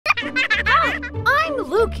Hi, I'm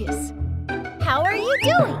Lucas. How are you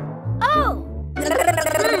doing? Oh.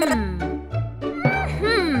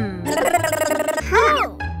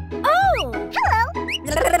 Oh. Oh. Hello.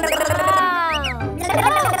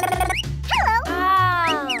 Hello.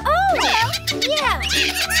 Oh. Yeah.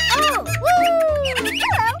 Oh. Woo.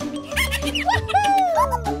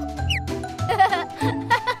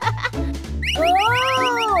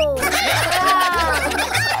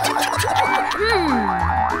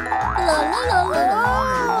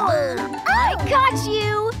 I got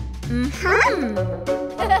you.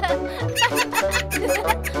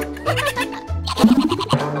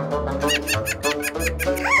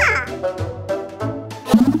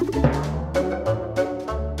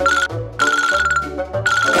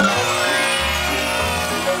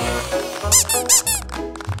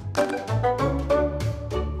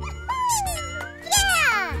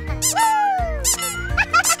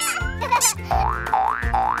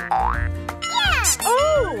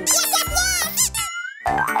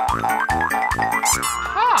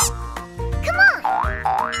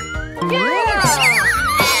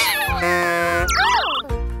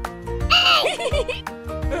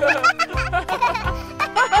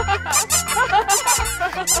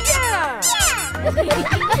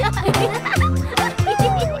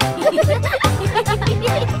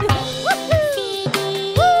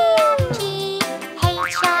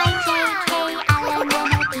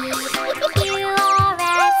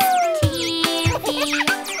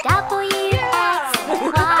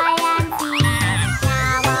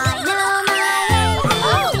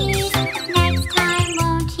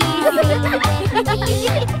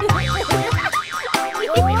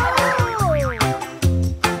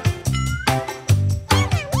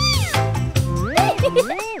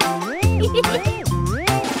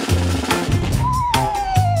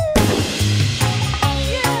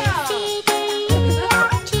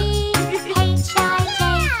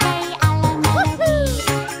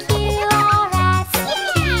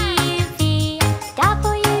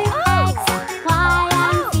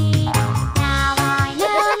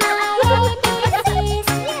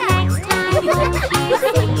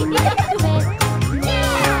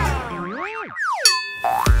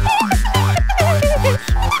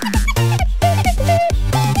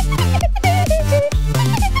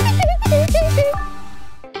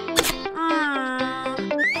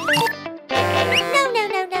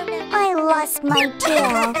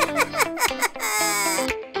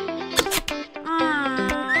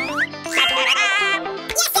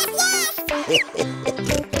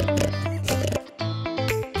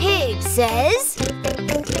 Pig says...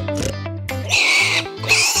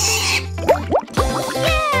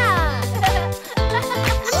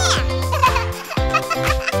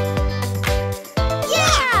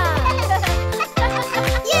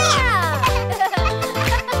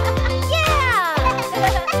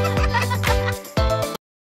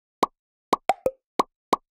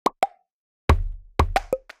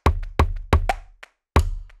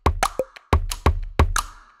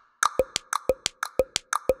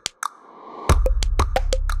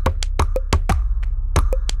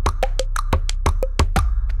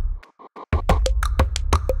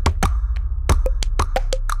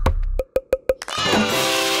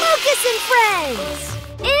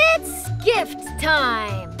 It's gift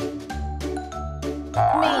time!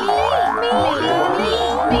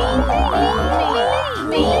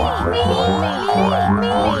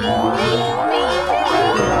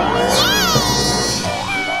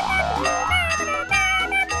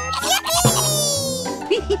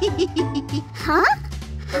 Huh?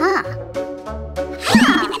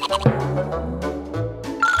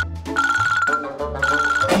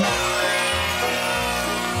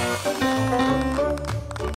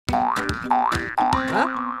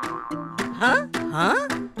 Huh.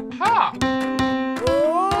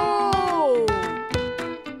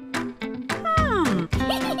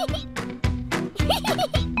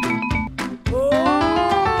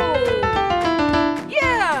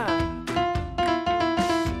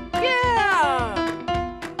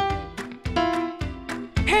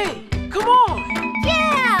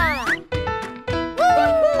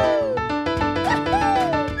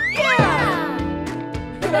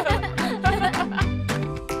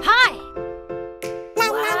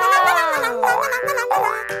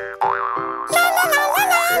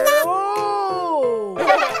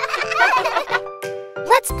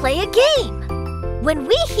 Let's play a game. When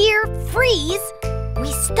we hear freeze,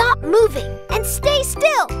 we stop moving and stay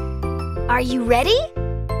still. Are you ready?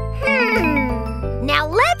 Now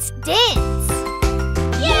let's dance.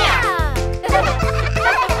 Yeah!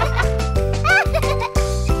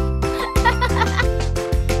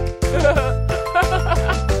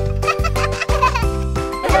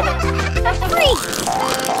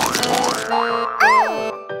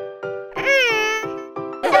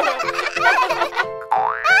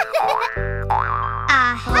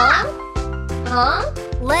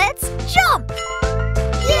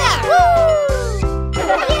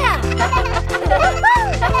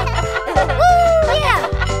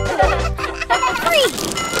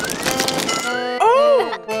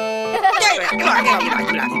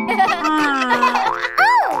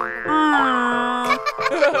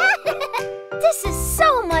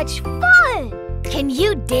 much fun! Can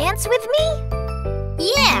you dance with me?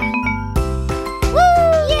 Yeah! Woo!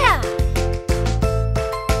 Yeah!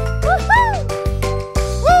 Woohoo!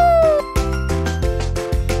 Woo!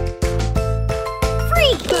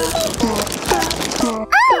 Freeze!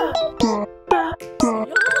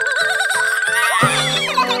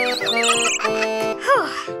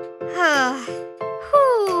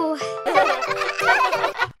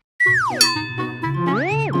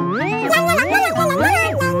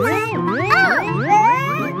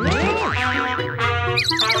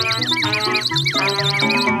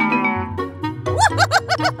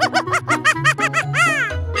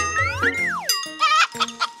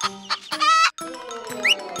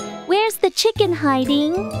 Where's the chicken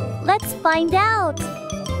hiding? Let's find out.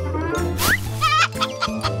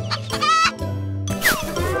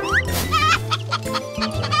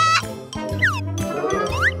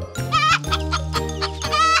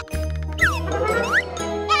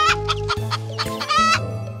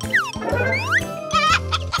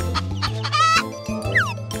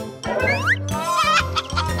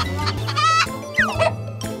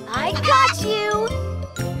 I got you!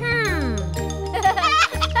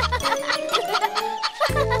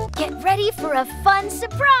 Get ready for a fun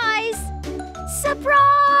surprise!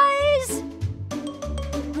 Surprise!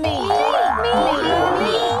 Me!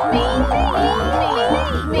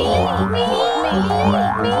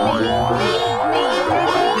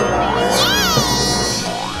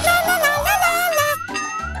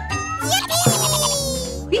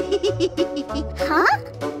 Huh?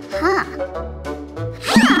 Huh.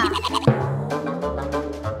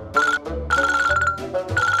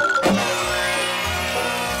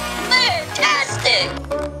 Fantastic!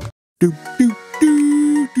 Do do do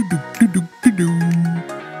do do do do do do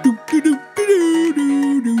do do do do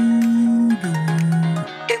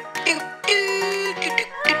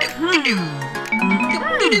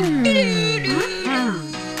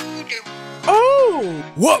Oh!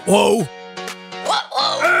 What? Whoa!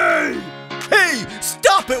 Hey! Hey!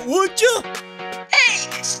 Stop it, would you? Hey,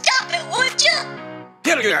 stop it, would you?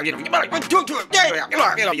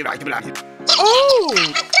 Oh!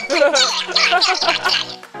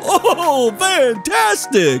 Oh,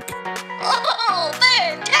 fantastic! Oh,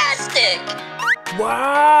 fantastic!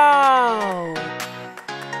 Wow!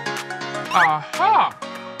 Aha!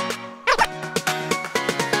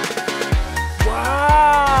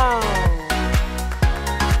 Wow!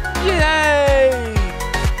 Yay!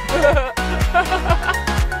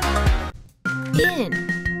 In,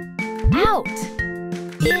 out,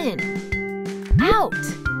 in, out,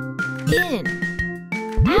 in,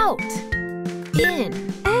 out, in,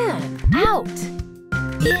 and out,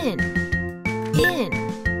 in,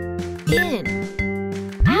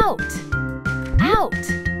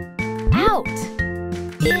 out,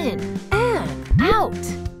 in, and out,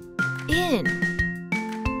 in.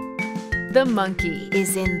 The monkey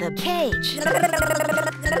is in the cage.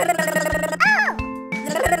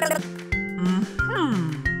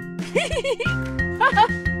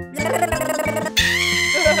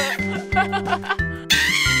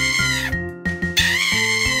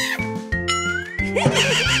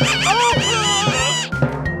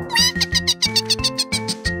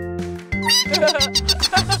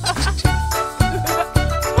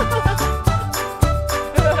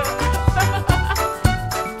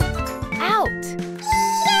 Out.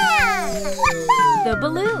 The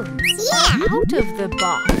balloons. Yeah. Out of the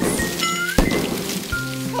box.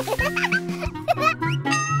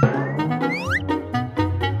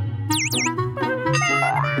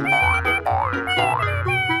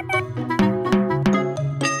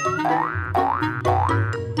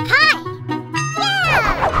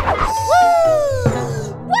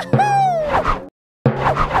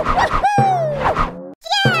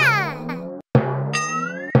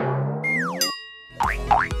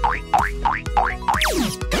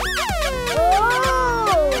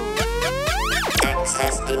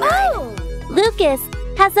 Lucas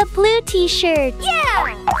has a blue t-shirt.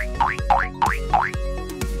 Yeah!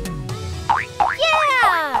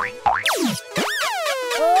 Yeah!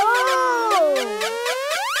 Oh!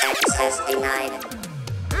 Access denied.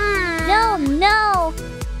 No, no.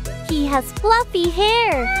 He has fluffy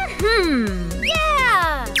hair.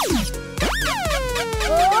 Yeah!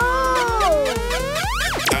 Oh!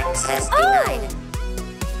 Access denied.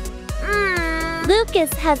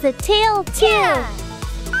 Lucas has a tail too. Yeah!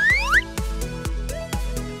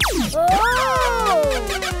 Oh!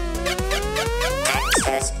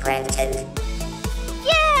 Access granted.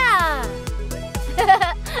 Yeah!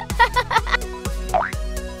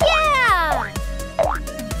 Yeah!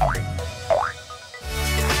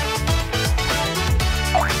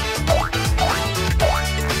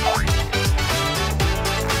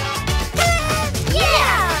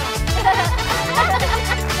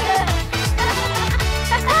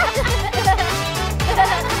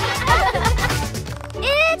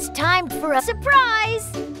 for a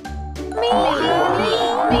surprise!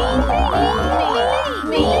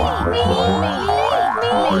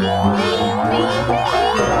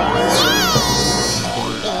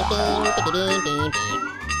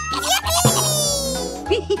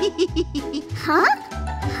 Huh?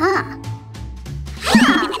 Huh.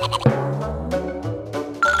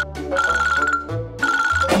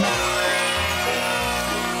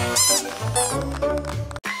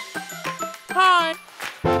 Hi.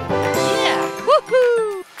 Yeah.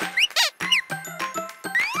 Woohoo.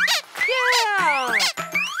 Yeah.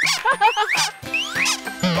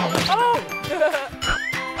 Oh.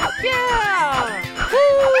 Yeah.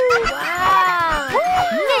 Wow!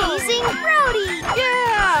 Amazing Brody!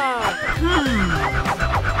 Yeah.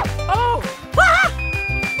 Oh. Ah!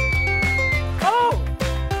 Oh.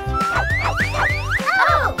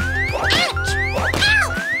 Oh! Ouch! Ow!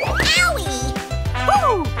 Owie!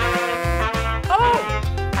 Oh. Oh.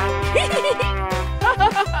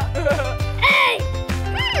 Hey!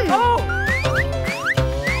 Oh.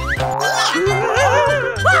 Ah!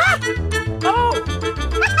 Oh.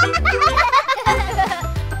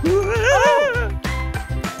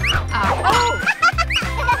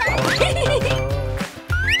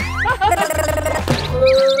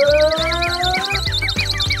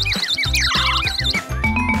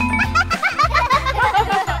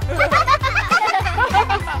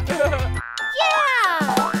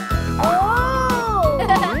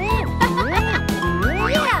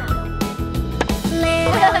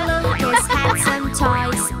 Little Lucas had some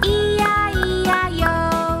toys, E-I-E-I-O.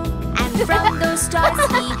 And from those toys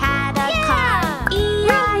he had a car,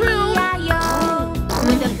 E-I-E-I-O.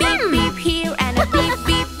 With a beep beep here and a beep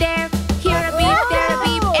beep there, here a beep, there a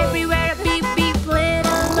beep, everywhere a beep beep.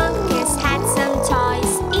 Little Lucas had some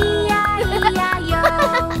toys, E-I-E-I-O.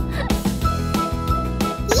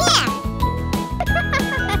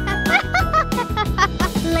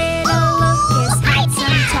 Little Lucas had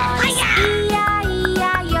some toys,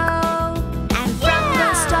 E-I-E-I-O. And from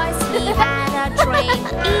those toys he had a train,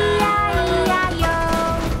 E-I-E-I-O.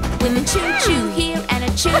 With a choo-choo here and a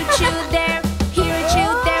choo-choo there, here a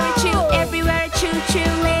choo, there a choo, everywhere a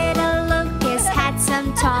choo-choo. Little Lucas had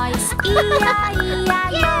some toys,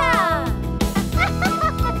 E-I-E-I-O.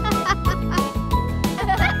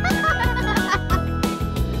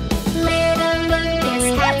 Little Lucas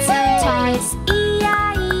had some toys,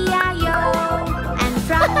 E-I-E-I-O. And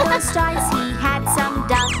from those toys he had some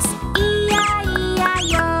ducks,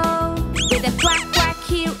 E-I-E-I-O. With a quack quack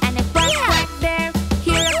here and a quack quack there,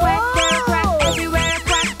 here a quack, there a quack, everywhere a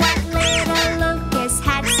quack quack. Little Lucas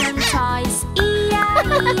had some toys,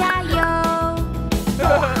 E-I-E-I-O.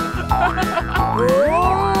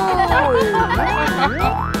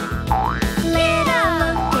 Little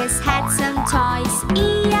Lucas had some toys,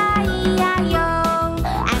 E-I-E-I-O.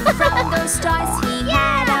 And from those toys he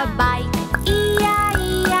had a bike,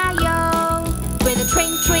 E-I-E-I-O. With a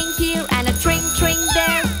tring tring here and a tring tring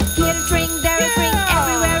there, here a tring, there a tring,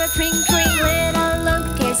 everywhere a tring tring. Little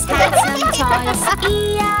Lucas had some toys,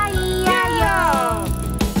 E-I-E-I-O.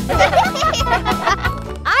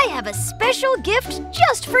 I have a special gift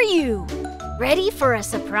just for you. Ready for a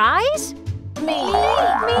surprise?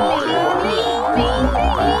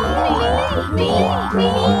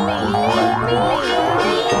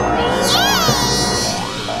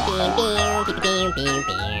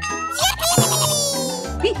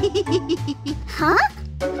 Huh?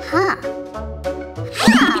 Huh.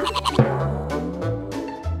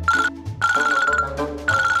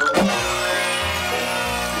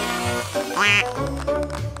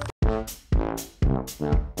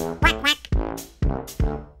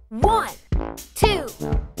 One, two,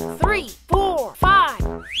 three, 4,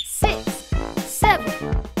 5, 6, 7,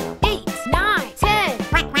 8, 9, 10.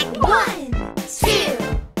 1, 2,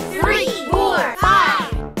 3, 4,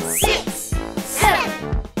 5, 6, 7,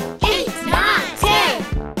 8, 9, 10.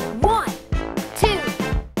 1, 2,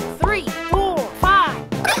 3, 4, 5.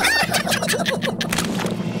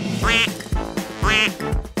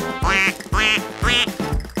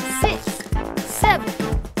 6, 7,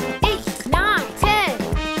 8, 9, 10.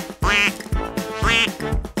 No.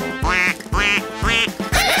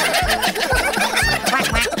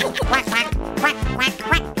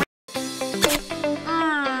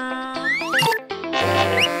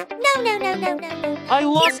 I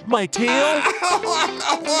lost my tail.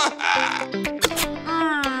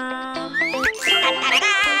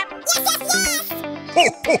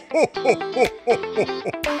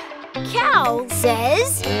 Cow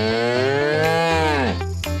says, yeah!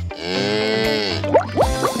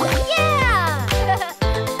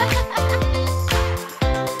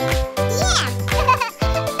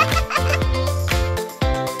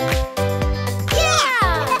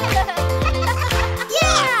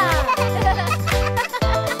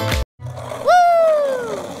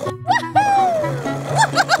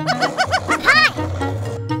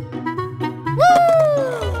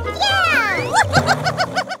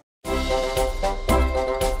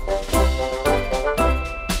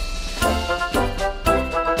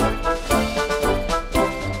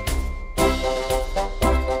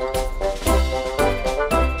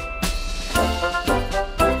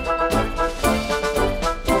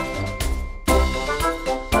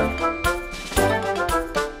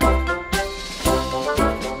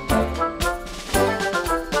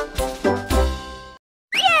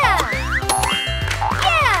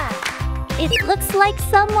 It looks like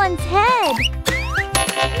someone's head.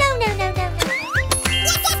 No, no, no, no, no.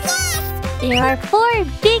 There are 4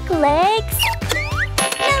 big legs.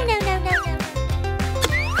 No, no, no, no, no.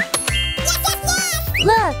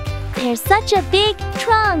 Look, there's such a big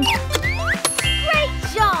trunk. Great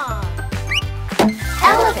job!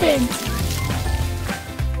 Elephant.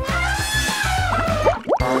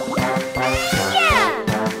 Yeah!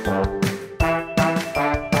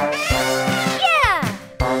 Yeah!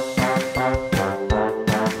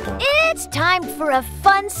 It's time for a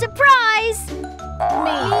fun surprise! Me,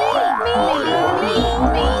 me, me,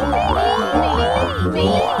 me, me,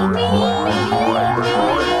 me,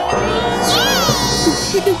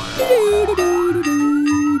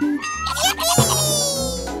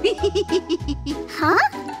 Huh?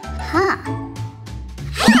 Huh.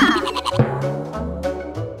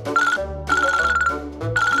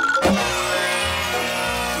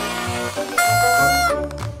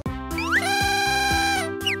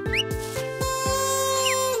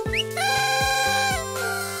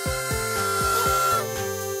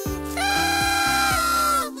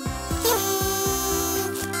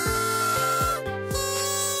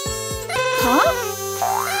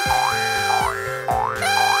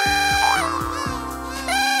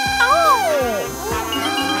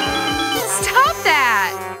 Stop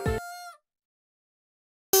that!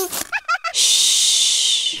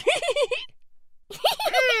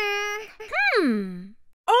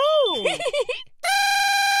 Oh!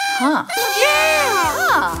 Huh.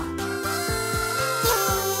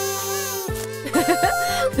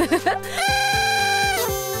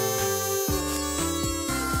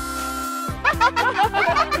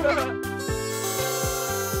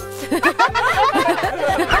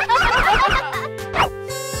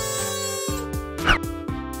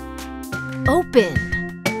 Open,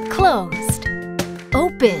 closed,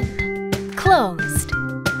 open, closed,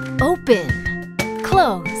 open,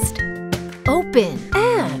 closed, open,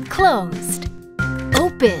 and closed,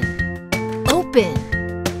 open, open,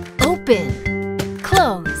 open,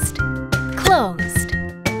 closed, closed,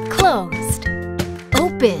 closed,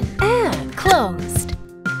 open, and closed,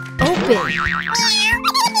 open.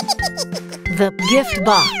 The gift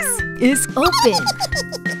box is open.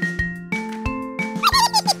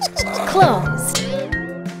 Closed.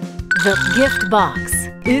 The gift box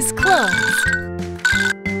is closed.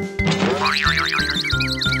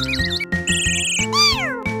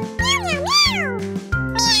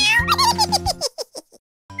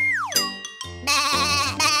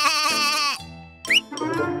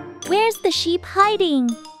 Where's the sheep hiding?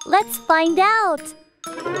 Let's find out.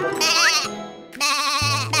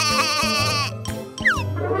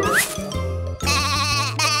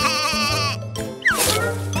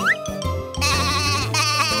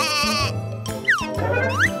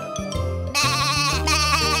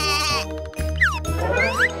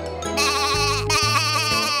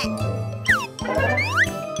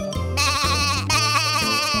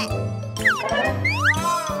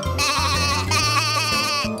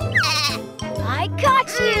 I got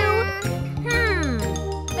you!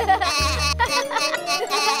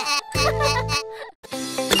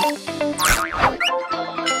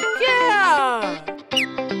 Yeah!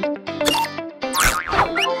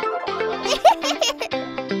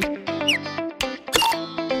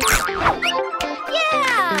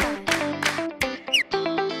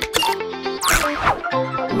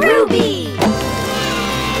 Ruby!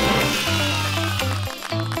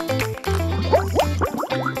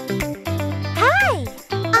 Hi,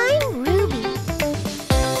 I'm Ruby.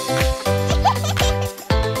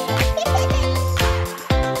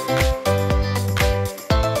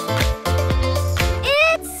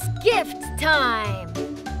 It's gift time!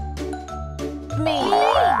 Me,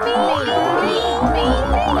 me, me, me, me,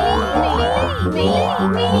 me,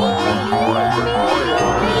 me,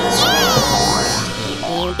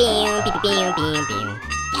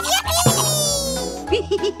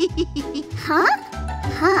 Huh?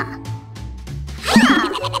 Huh.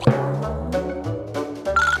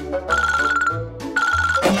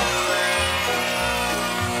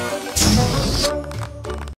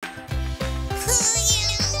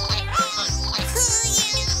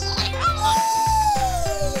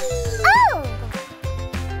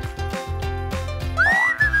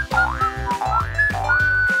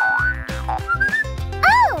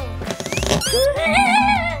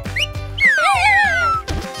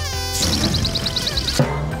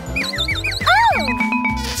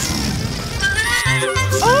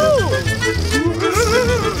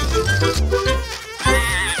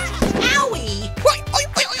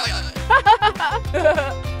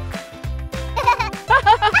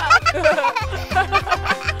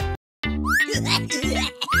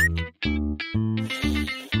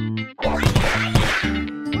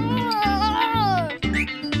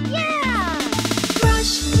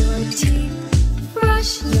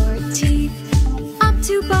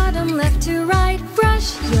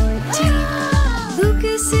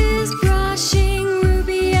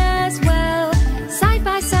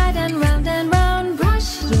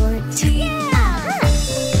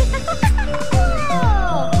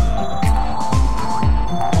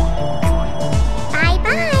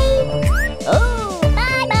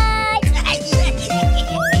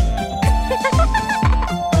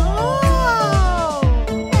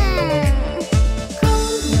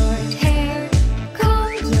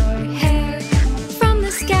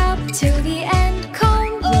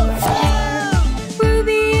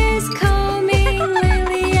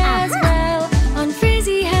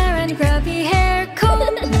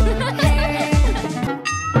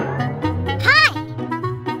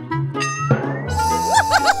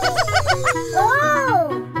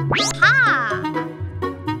 Oh! Ha!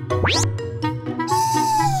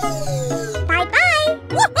 Bye-bye!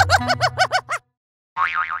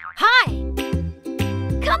 Hi!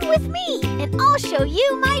 Come with me, and I'll show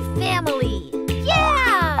you my family.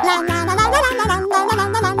 Yeah!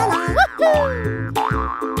 Woohoo!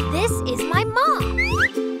 This is my mom.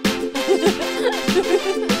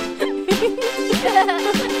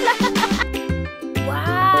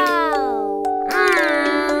 Wow!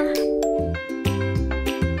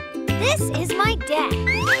 This is my dad.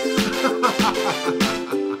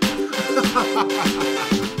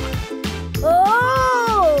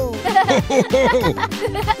 Oh!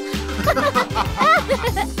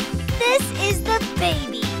 This is the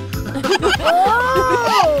baby. Oh!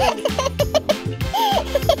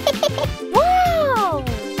 Wow!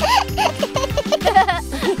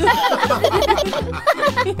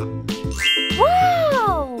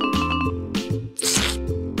 Wow!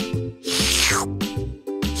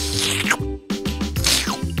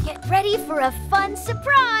 Get ready for a fun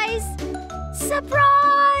surprise!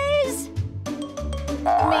 Surprise!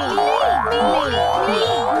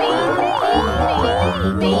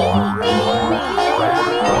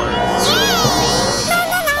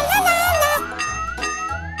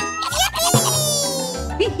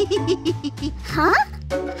 Huh?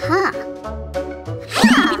 Huh.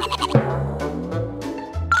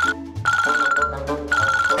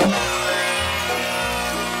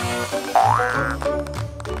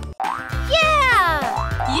 Yeah!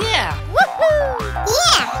 Yeah! Woohoo!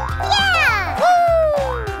 Yeah! Yeah!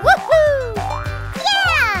 Woo! Woohoo!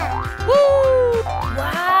 Yeah! Woo!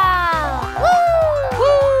 Wow!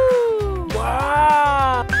 Woo!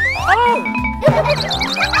 Wow! Oh!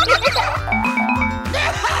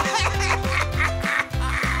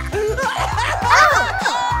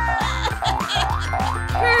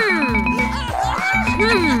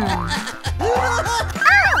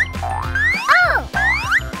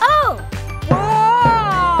 Oh!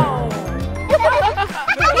 Wow!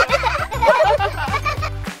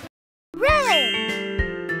 Red!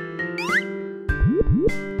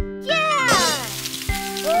 Yeah!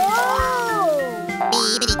 Oh!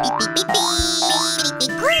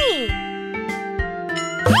 Green!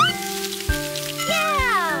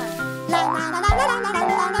 Yeah!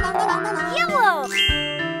 Yellow!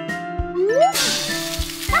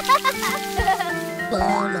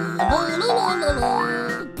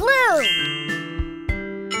 Blue!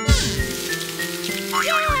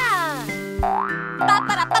 Yeah!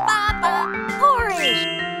 Orange!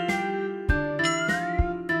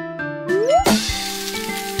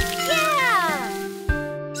 Yeah!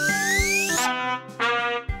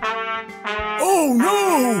 Oh no!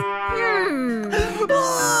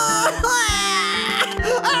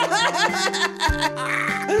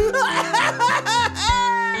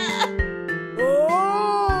 Oh!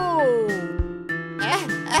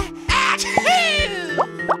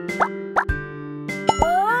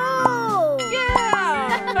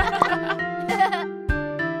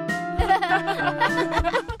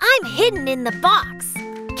 I'm hidden in the box.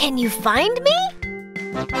 Can you find me?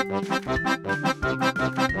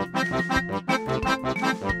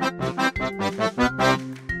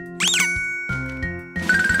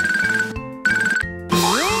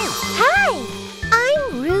 Hi,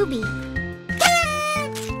 I'm Ruby.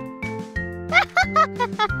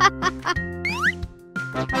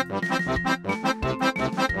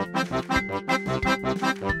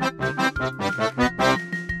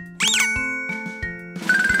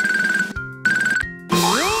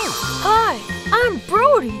 Hi, I'm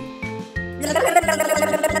Brody.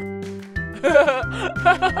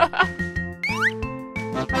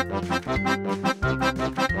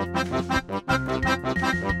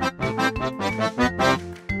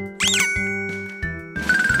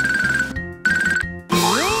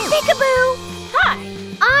 Peekaboo! Hi,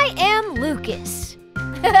 I am Lucas.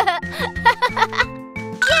 Yeah!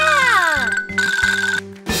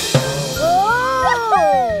 Oh!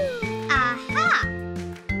 Aha!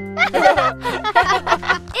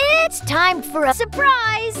 It's time for a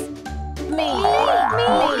surprise! Me!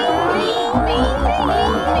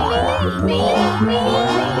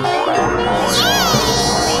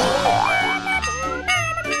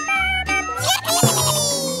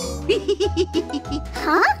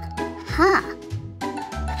 Huh? Huh.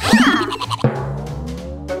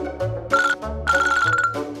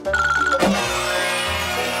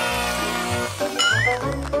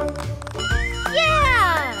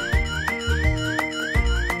 Yeah!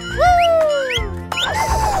 Woo!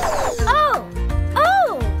 Oh!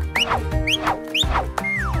 Oh!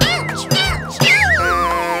 Ouch! Ouch! Ouch!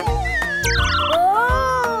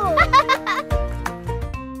 Oh!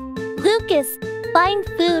 Lucas find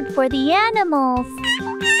food for the animals.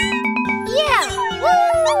 Yeah!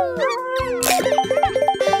 Woo!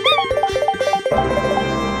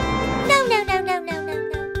 No, no, no, no, no, no,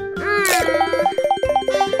 no.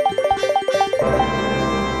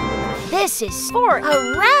 This is for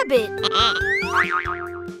a rabbit.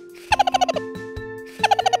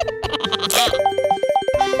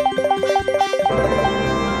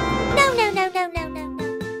 No, no, no, no, no, no, no.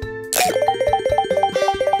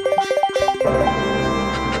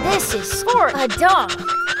 This is for a dog.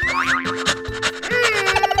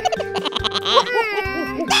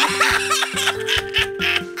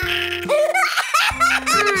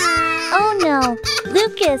 Oh no,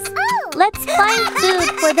 Lucas, let's find food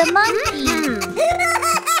for the monkey.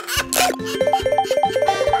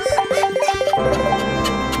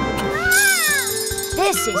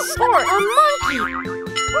 This is for a monkey.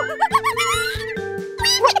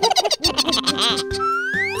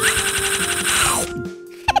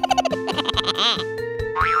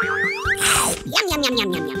 Yum, yum, yum,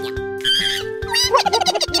 yum, yum, yum, yum.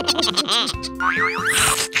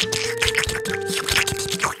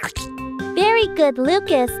 Very good,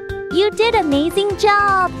 Lucas. You did an amazing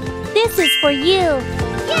job. This is for you.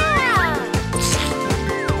 Yeah!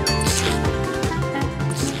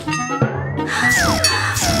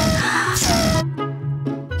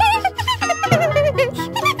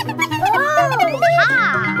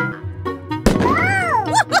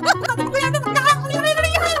 Up, down, up, down, up,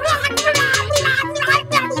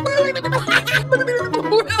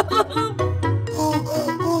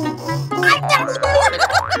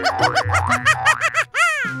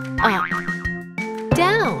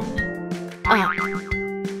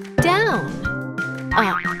 down,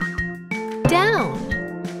 up,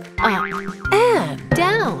 and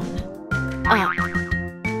down, up,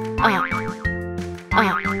 up,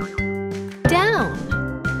 up, down,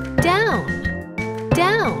 down,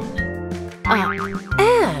 down, up,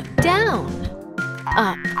 and down,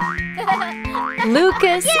 up.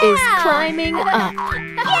 Lucas is climbing up.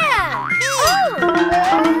 Yeah!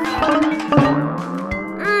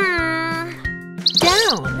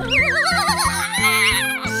 Down.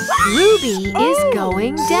 Ruby is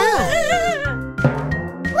going down.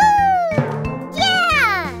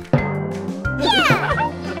 Yeah! Yeah!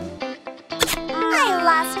 I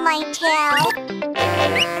lost my tail.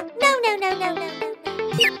 No, no, no, no, no, no, no.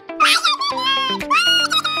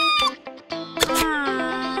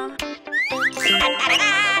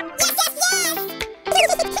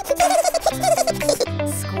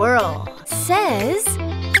 Squirrel says,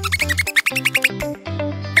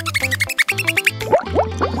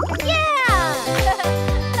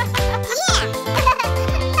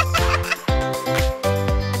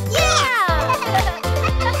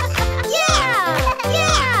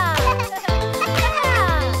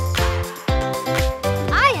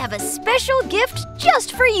 Special gift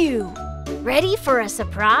just for you. Ready for a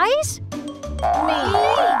surprise?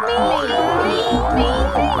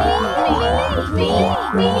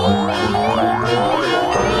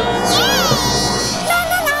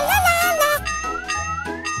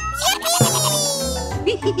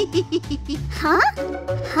 Huh?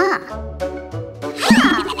 Huh.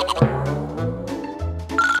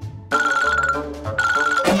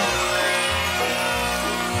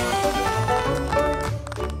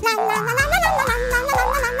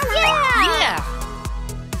 Yeah!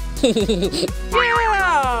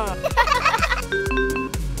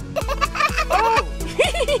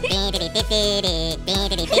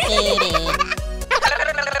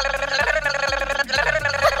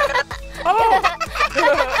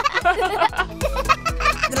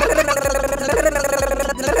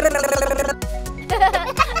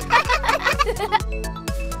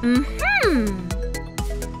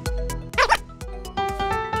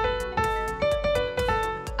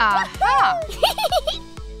 Aha!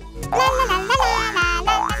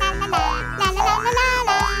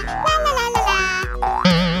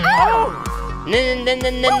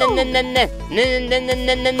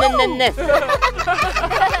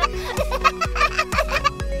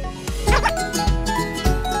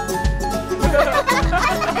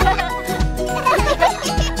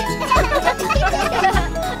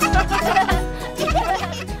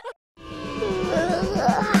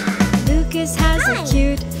 Lucas has a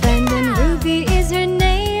cute friend and Ruby is her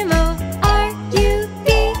name. Oh,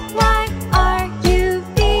 R-U-B-Y,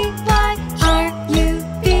 R-U-B-Y,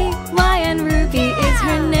 R-U-B-Y, and Ruby is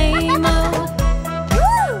her name. Oh.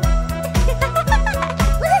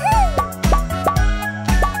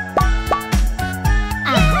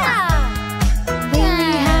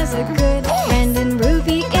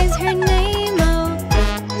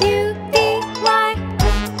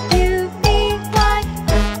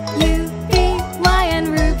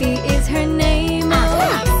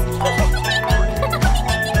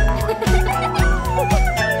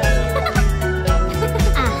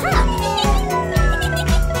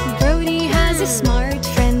 a smart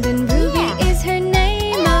friend and Ruby is her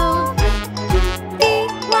name. Oh,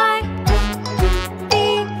 B-Y,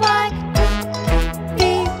 B-Y,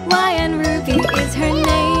 B-Y, and Ruby is her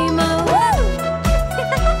name. Oh,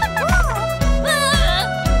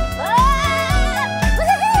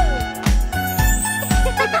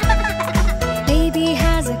 Baby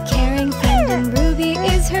has a caring friend and Ruby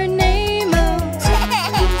is her name. Oh,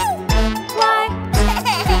 Y,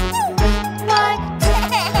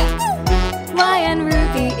 Y, and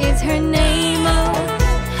Ruby is her name. Oh,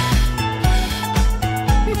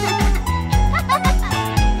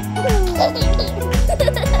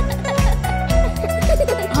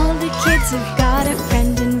 all the kids have got a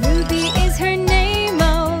friend and Ruby is her name.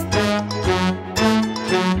 Oh,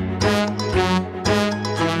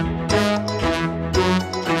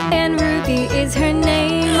 and Ruby is her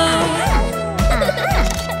name. Oh,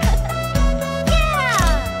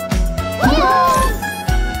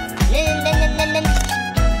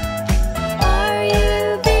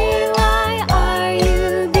 R-U-B-Y,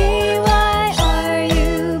 R-U-B-Y,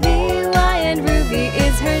 R-U-B-Y, and Ruby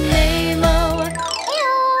is her name. Oh,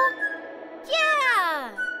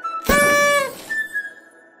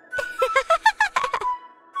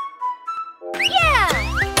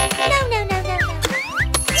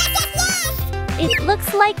 It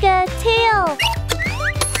looks like a tail.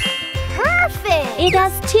 Perfect! It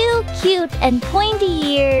has two cute and pointy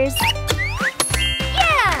ears.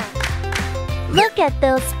 Yeah! Look at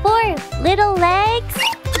those four little legs.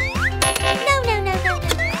 No.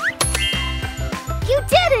 You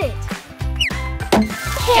did it!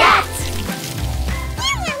 Cat!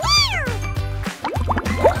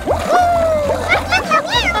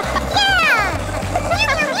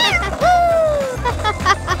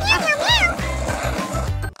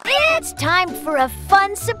 It's time for a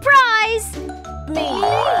fun surprise! Me.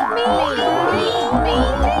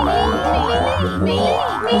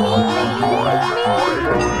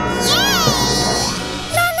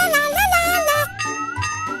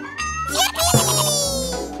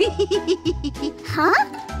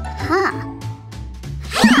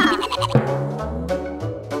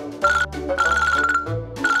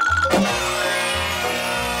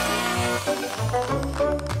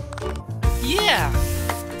 Yeah.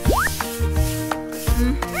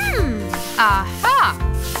 Aha!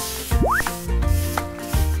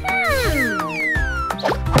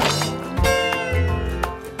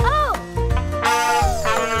 Oh!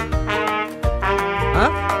 Huh?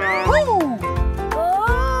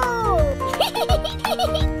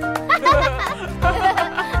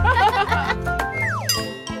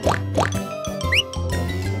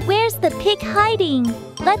 Where's the pig hiding?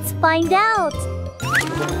 Let's find out.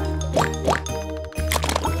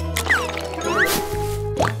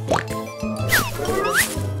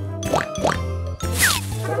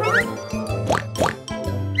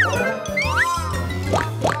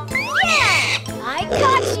 I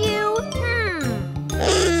got you!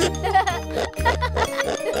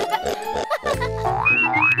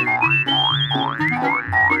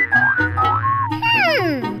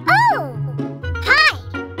 Oh! Hi!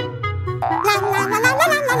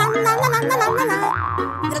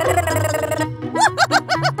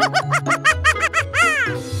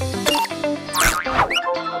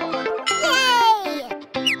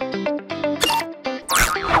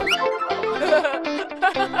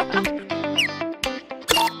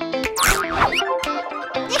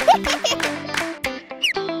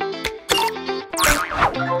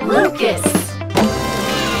 Lucas.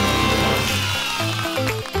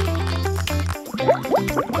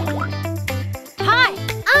 Hi,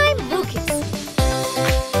 I'm Lucas.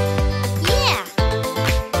 Yeah.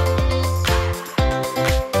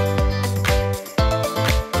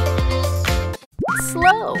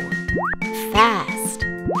 Slow. Fast.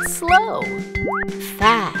 Slow.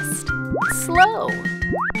 Fast. Slow.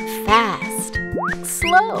 Fast.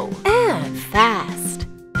 Slow. And fast.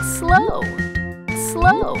 Slow.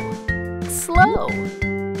 Slow. Slow.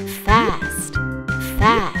 Fast.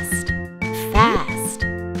 Fast. Fast.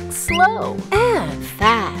 Slow. And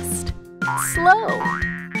fast. Slow.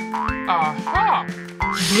 Aha!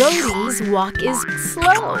 Brody's walk is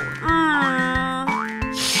slow.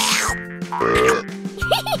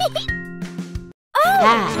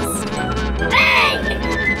 Fast.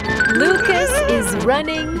 Lucas is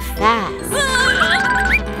running fast.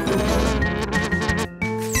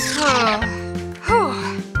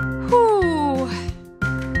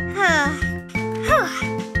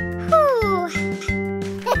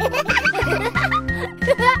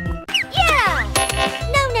 Yeah!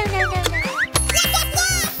 No.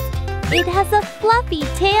 It has a fluffy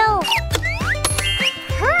tail.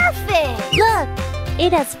 Perfect! Look,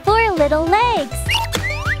 It has 4 little legs.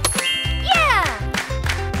 Yeah!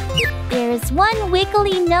 There's one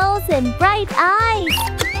wiggly nose and bright eyes.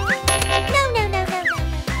 No, no, no, no, no.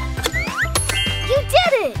 You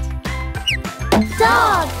did it!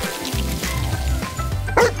 Dog.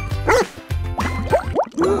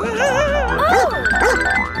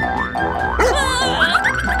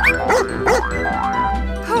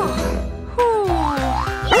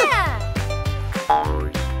 Yeah!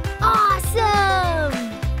 Awesome!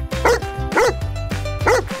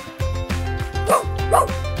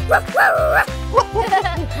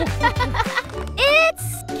 It's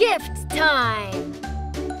gift time!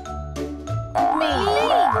 Me,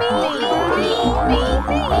 me,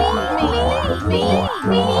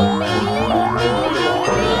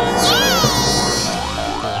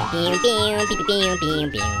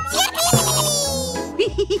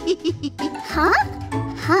 Huh?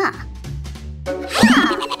 Huh.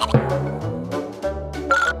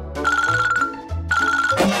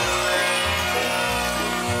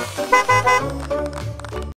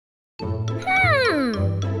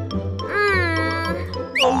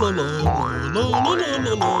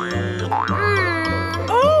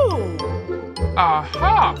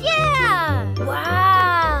 Aha! Yeah!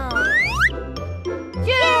 Wow!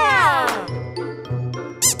 Yeah!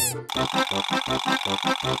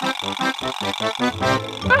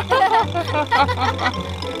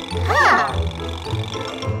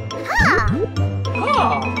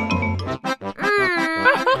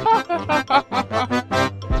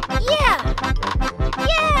 Yeah!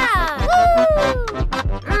 Yeah!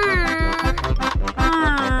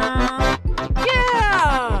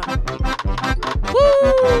 Woo! Yeah! Woo!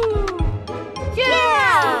 Yeah!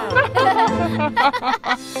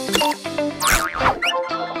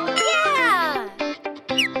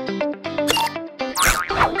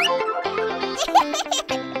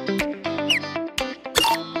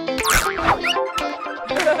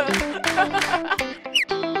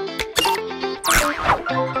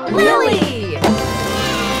 Lily!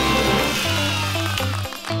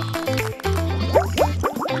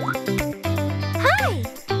 Hi,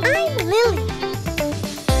 I'm Lily.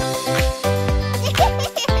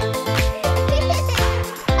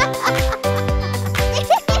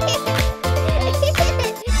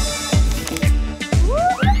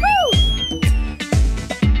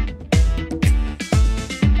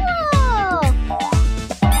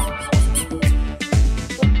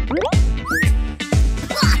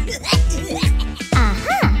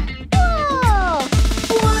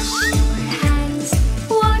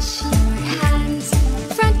 Wash your hands,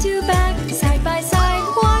 front to back, side by side.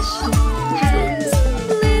 Wash your hands.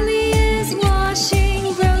 Lily is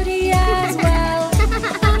washing, Brody as well.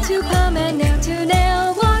 Hand to palm and nail to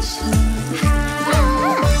nail. Wash your hands.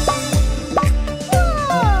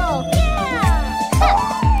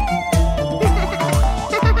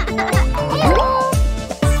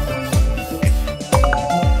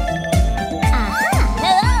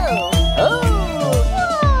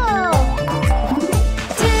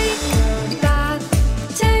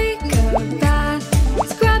 Take a bath.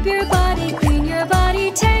 Scrub your body, clean your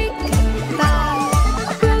body. Take a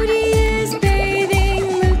bath. Brody is bathing,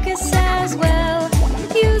 Lucas as well.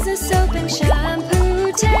 Use a soap and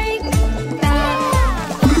shampoo. Take a bath.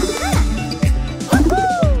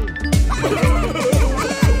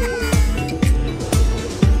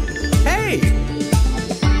 Hey!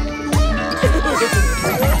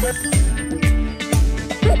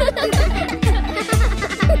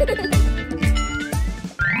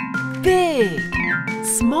 Big,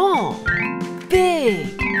 small,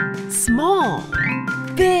 big, small,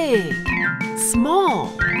 big,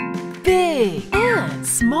 small, big, and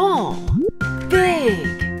small, big,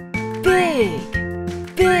 big,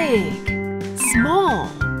 big, small,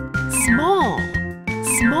 small,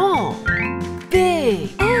 small,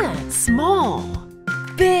 big, and small,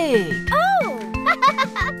 big.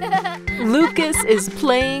 Lucas is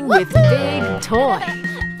playing with big toys.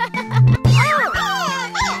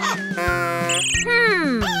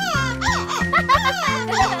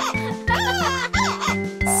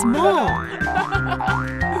 Small.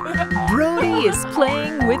 Brody is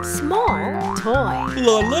playing with small toys.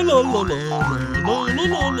 La la la la la la la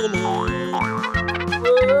la la la.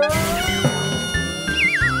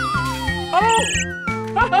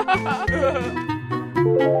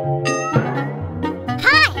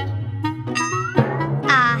 Hi!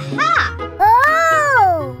 Aha!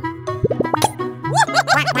 Oh!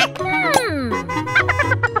 Quack, quack.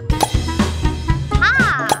 Ha!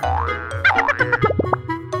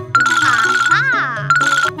 Aha!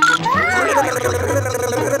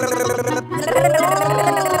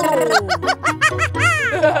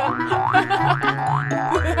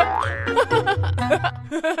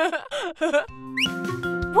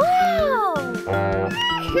 Wow!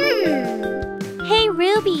 Hey,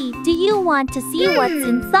 Ruby, do you want to see what's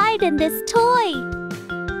inside in this toy?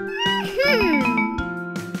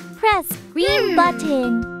 Press green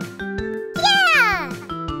button. Yeah!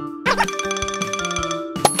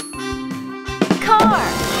 Car.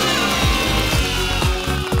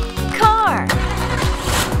 Car.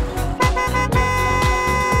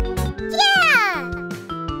 Yeah!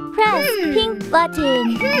 Press pink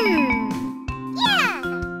button. Yeah!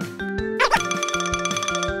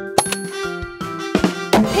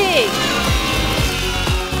 Pig.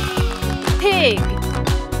 Pig.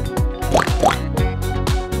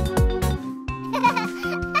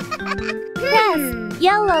 Press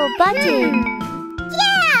yellow button.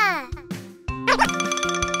 Yeah!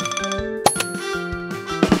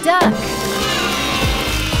 Duck.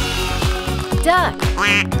 Duck.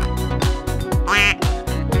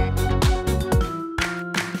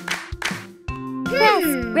 Press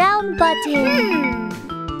round button.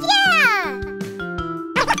 Yeah!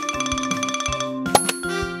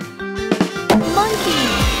 Monkey.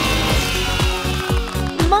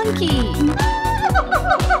 Monkey.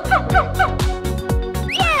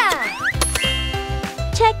 Yeah!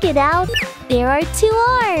 Check it out. There are 2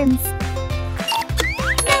 arms.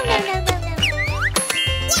 No, no, no, no, no.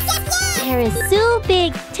 There is so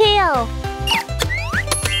big tail.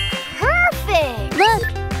 Perfect! Look,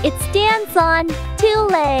 it stands on 2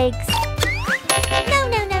 legs. No,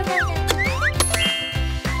 no, no, no, no.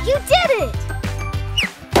 You did it!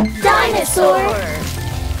 Dinosaur.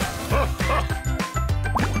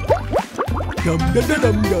 Dum dum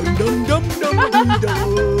dum dum dum dum dum dum.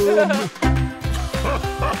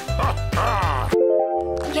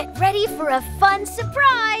 Get ready for a fun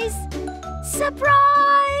surprise!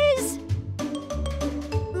 Surprise!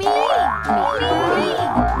 Me!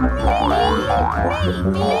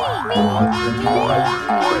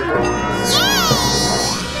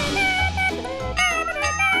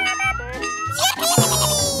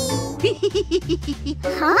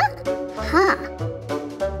 Huh? Huh?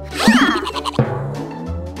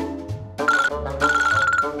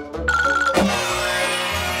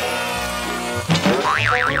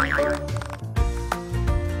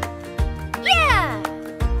 Yeah!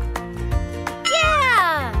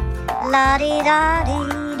 Yeah!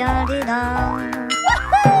 La-di-da-di-da-di-da.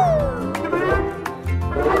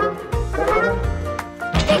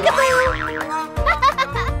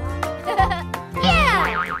 Yeah!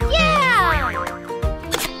 Yeah!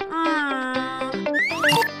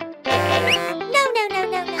 No, no, no,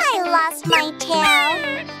 no, no. I lost my tail.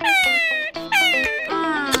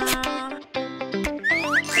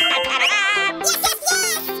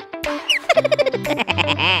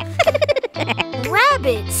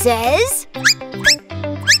 Rabbit says...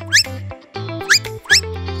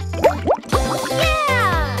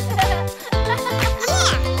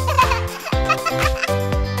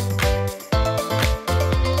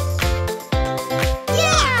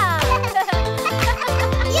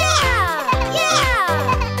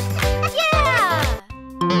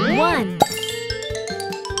 One.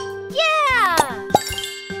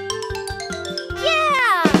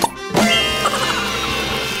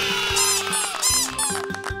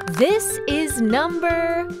 This is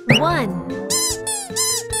number 1.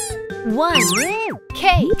 1.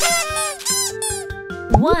 Cake.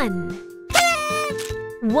 1.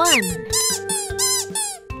 1.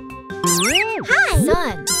 Hi.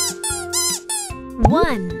 Sun.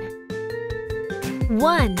 1.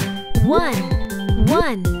 1. 1.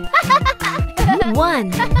 1.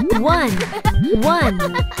 1. 1.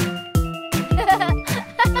 1.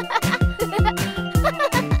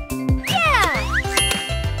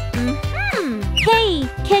 Hey,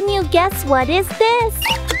 can you guess what is this?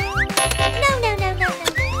 No, no, no, no, no.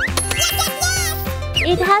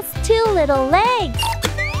 It has 2 little legs.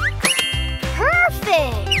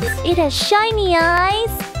 Perfect! It has shiny eyes.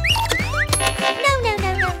 No, no, no,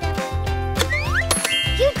 no, no.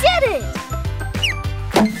 You did it!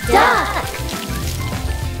 Duck.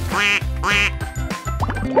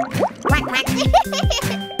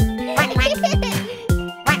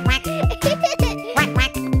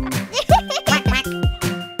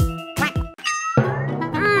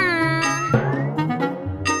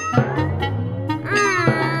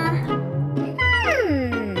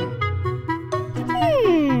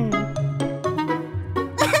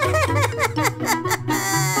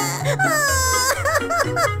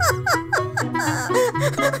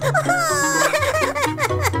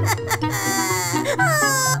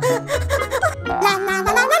 La la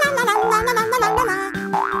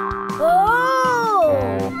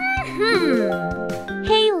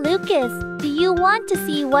want to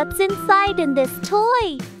see what's inside in this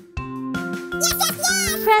toy.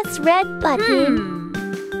 Press red button.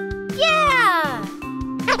 Yeah!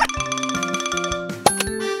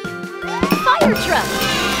 Fire truck!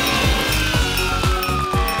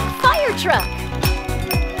 Fire truck!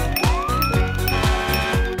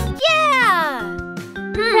 Yeah!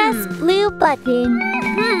 Press blue button.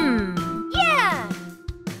 Yeah!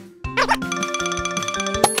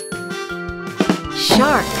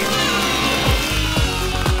 Shark!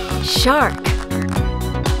 Shark!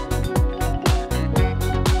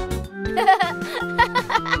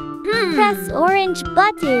 Press orange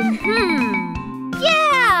button.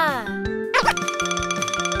 Yeah!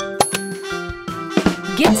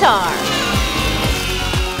 Guitar!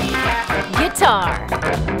 Guitar!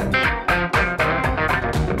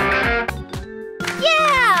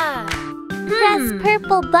 Yeah! Press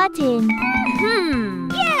purple button.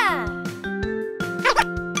 Yeah!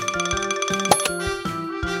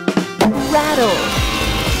 Rattle!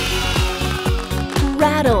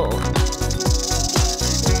 Rattle!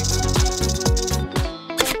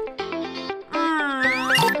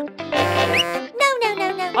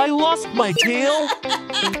 I lost my tail.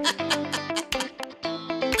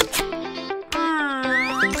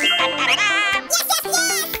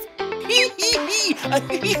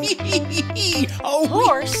 Oh,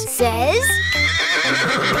 Horse says...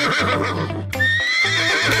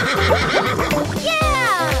 Yeah!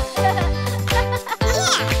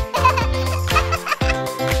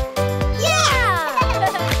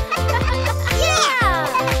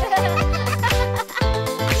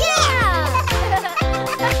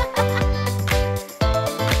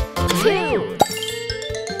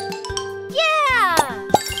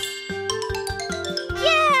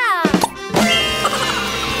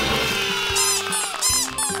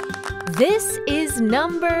 This is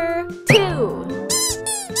number 2.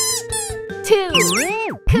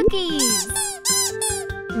 2 cookies.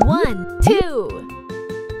 1, 2.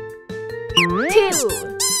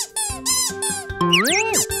 2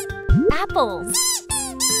 apples.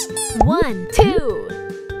 1, 2.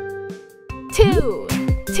 2,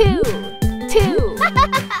 2, 2.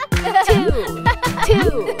 2,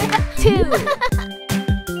 2, 2.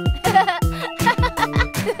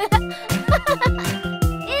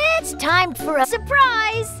 It's time for a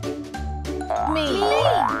surprise! Me, me,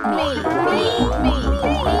 me, me, me,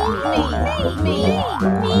 me, me,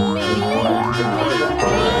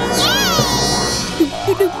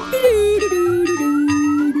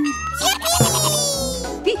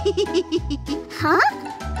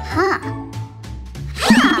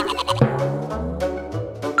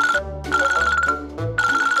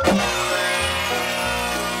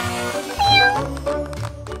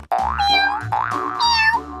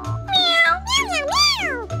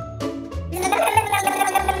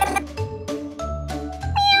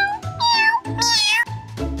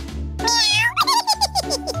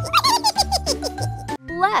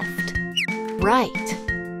 left, right,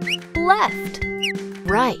 left,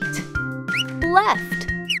 right, left,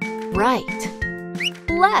 right,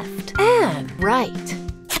 left, and right,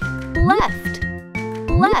 left,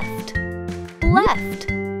 left,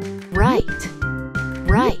 left, right,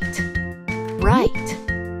 right, right,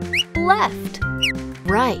 left,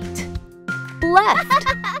 right, left.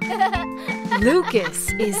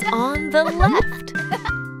 Lucas is on the left.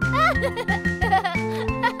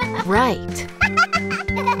 Right.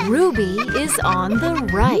 Ruby is on the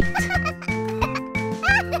right.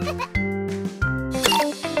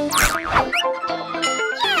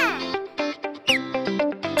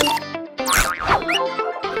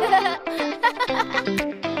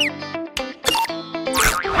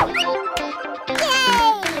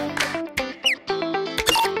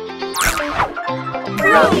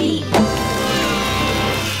 Brody!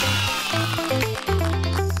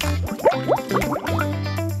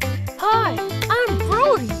 Hi, I'm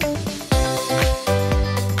Brody.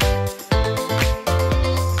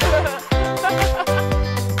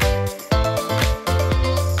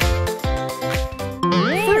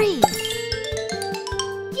 Three.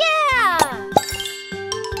 Yeah!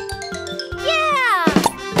 Yeah!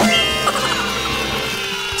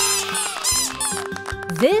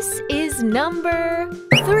 This is number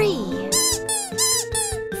 3.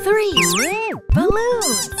 3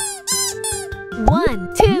 balloons.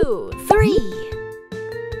 1, 2, 3.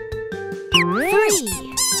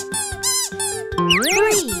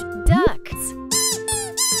 3 ducks.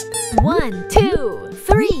 1, 2,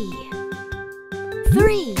 3.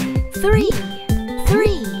 3 3 3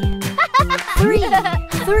 3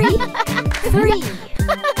 3 3.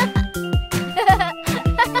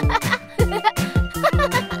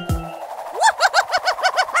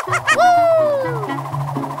 Woo!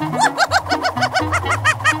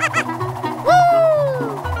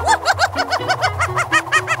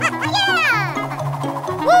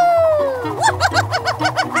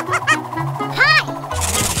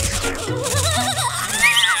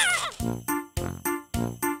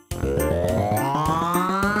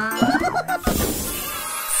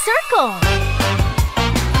 rectangle.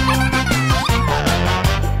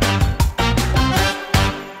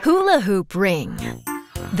 Hula hoop ring.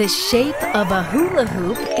 The shape of a hula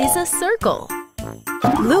hoop is a circle.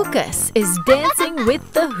 Lucas is dancing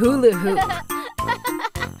with the hula hoop.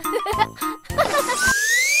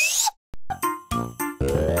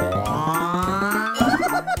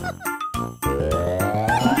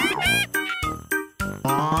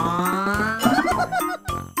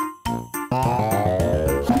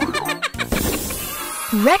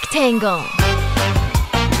 Rectangle.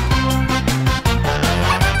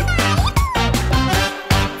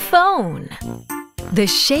 Phone. The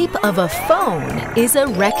shape of a phone is a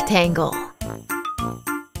rectangle.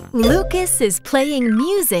 Lucas is playing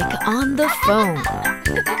music on the phone.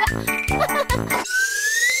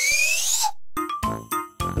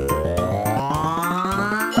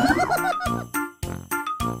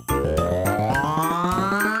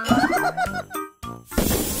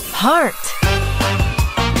 Heart.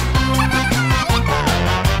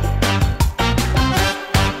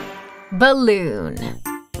 Balloon.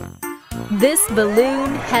 This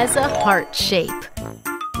balloon has a heart shape.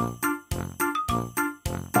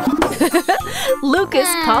 Lucas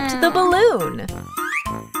popped the balloon.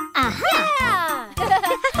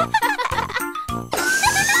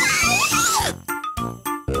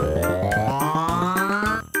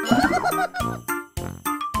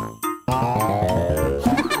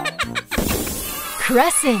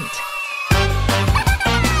 Crescent.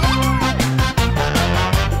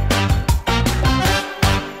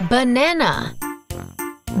 Banana.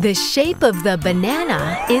 The shape of the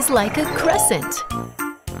banana is like a crescent.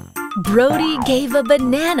 Brody gave a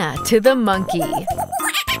banana to the monkey.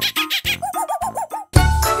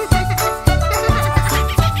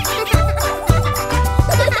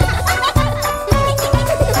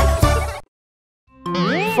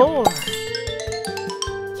 Four.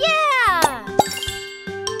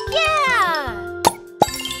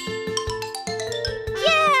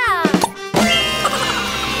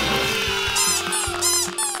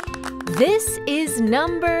 This is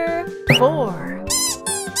number 4.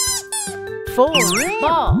 4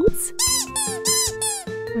 balls.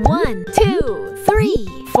 1, 2, 3,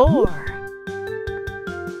 4.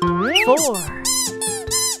 4.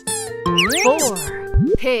 4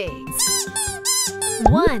 pigs.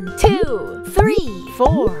 1, 2, 3,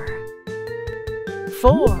 4.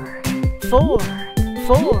 4. 4.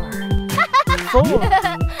 4. 4.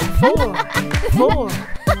 4. 4.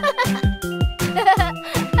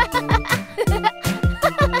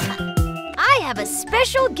 I have a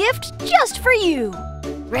special gift just for you.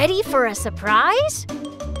 Ready for a surprise?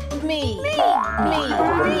 Me. Me. Me.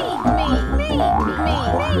 Me. Me. Me.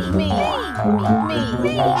 Me. Me.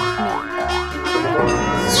 Me.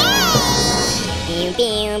 Pew,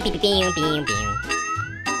 pew, pew, pew, pew, pew.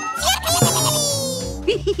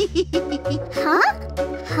 Huh?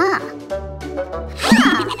 Huh.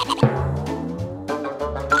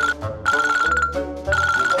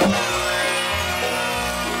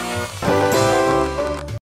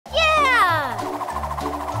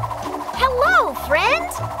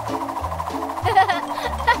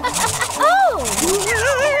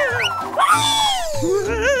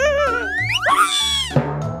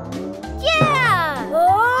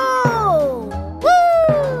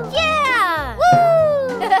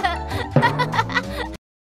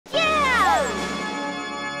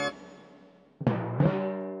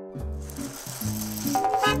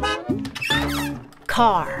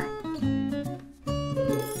 Car.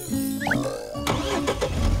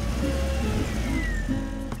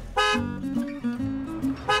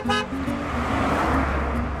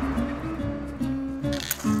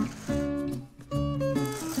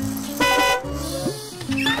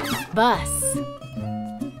 Bus.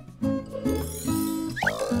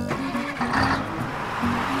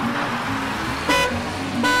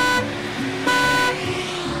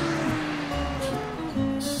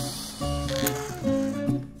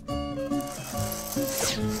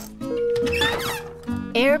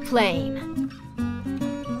 Airplane.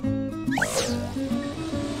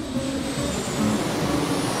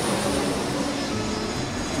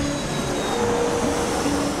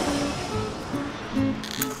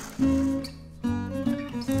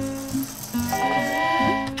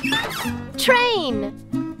 Train.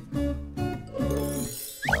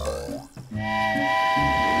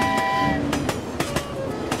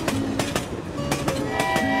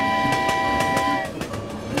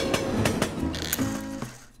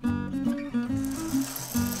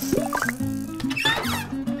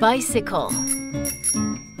 Bicycle.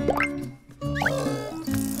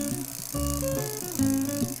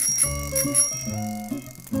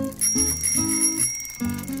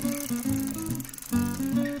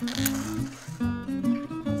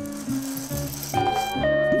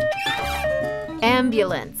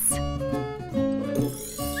 ambulance.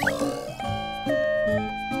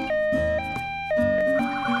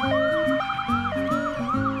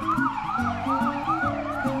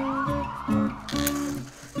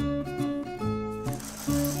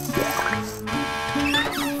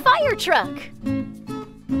 Fire truck.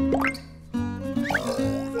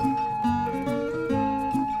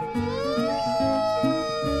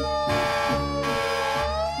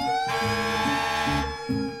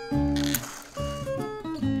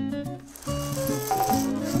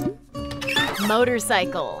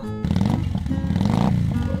 Motorcycle.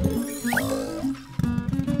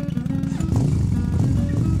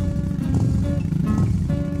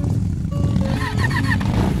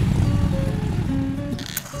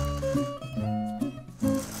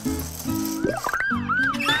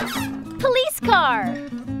 Police car.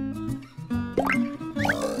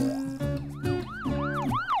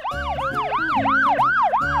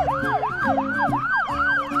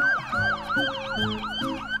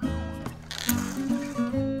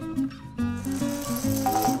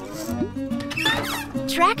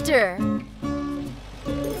 Tractor.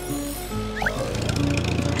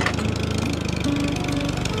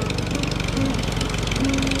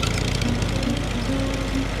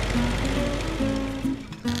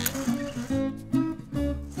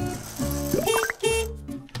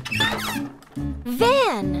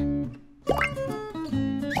 Van.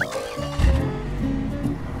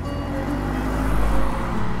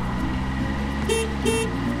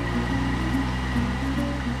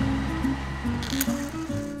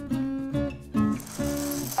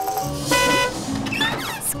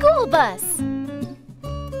 School bus.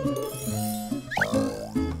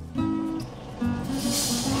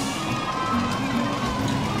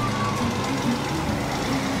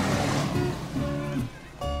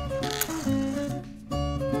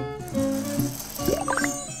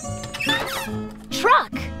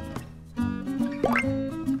 Truck.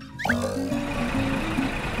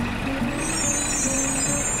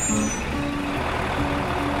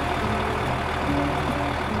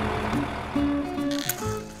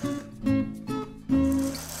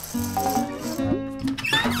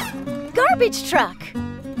 Garbage truck.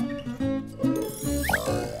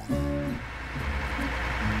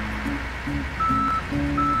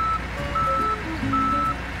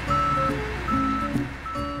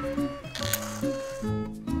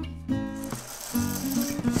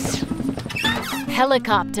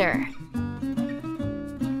 Helicopter.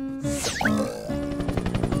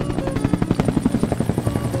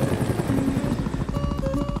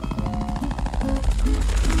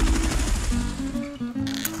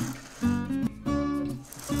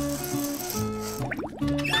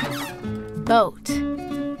 Boat.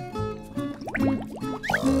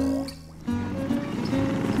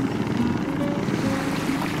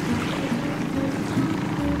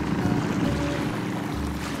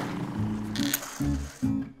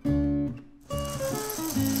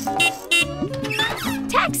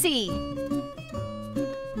 Taxi.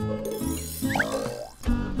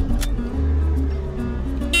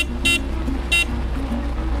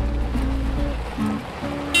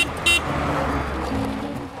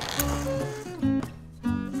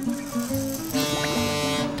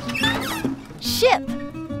 Ship.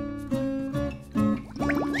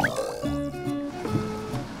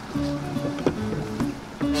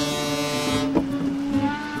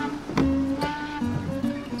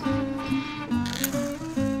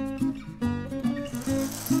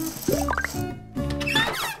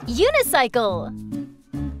 Unicycle.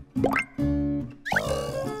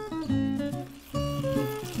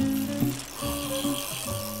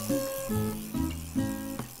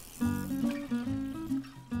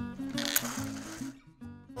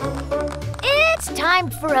 It's time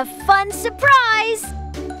for a fun surprise!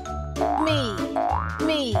 Me.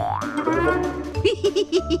 Me.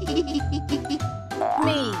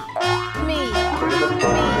 Me. Me.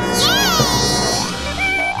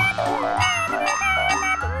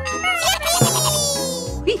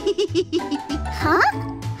 Huh?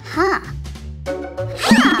 Huh.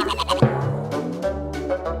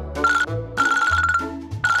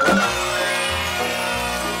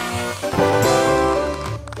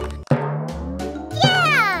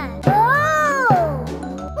 Yeah! Oh!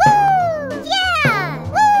 Woo! Yeah!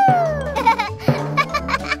 Woo!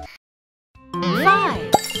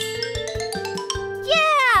 5.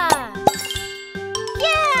 Yeah!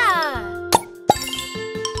 Yeah!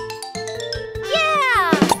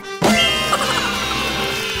 Yeah!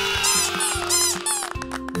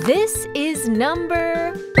 This is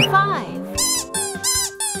number 5.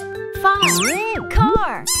 5.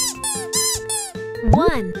 Car.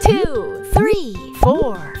 1, 2, 3,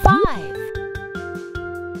 4, 5.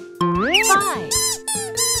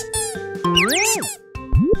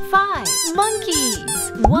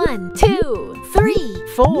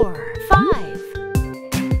 4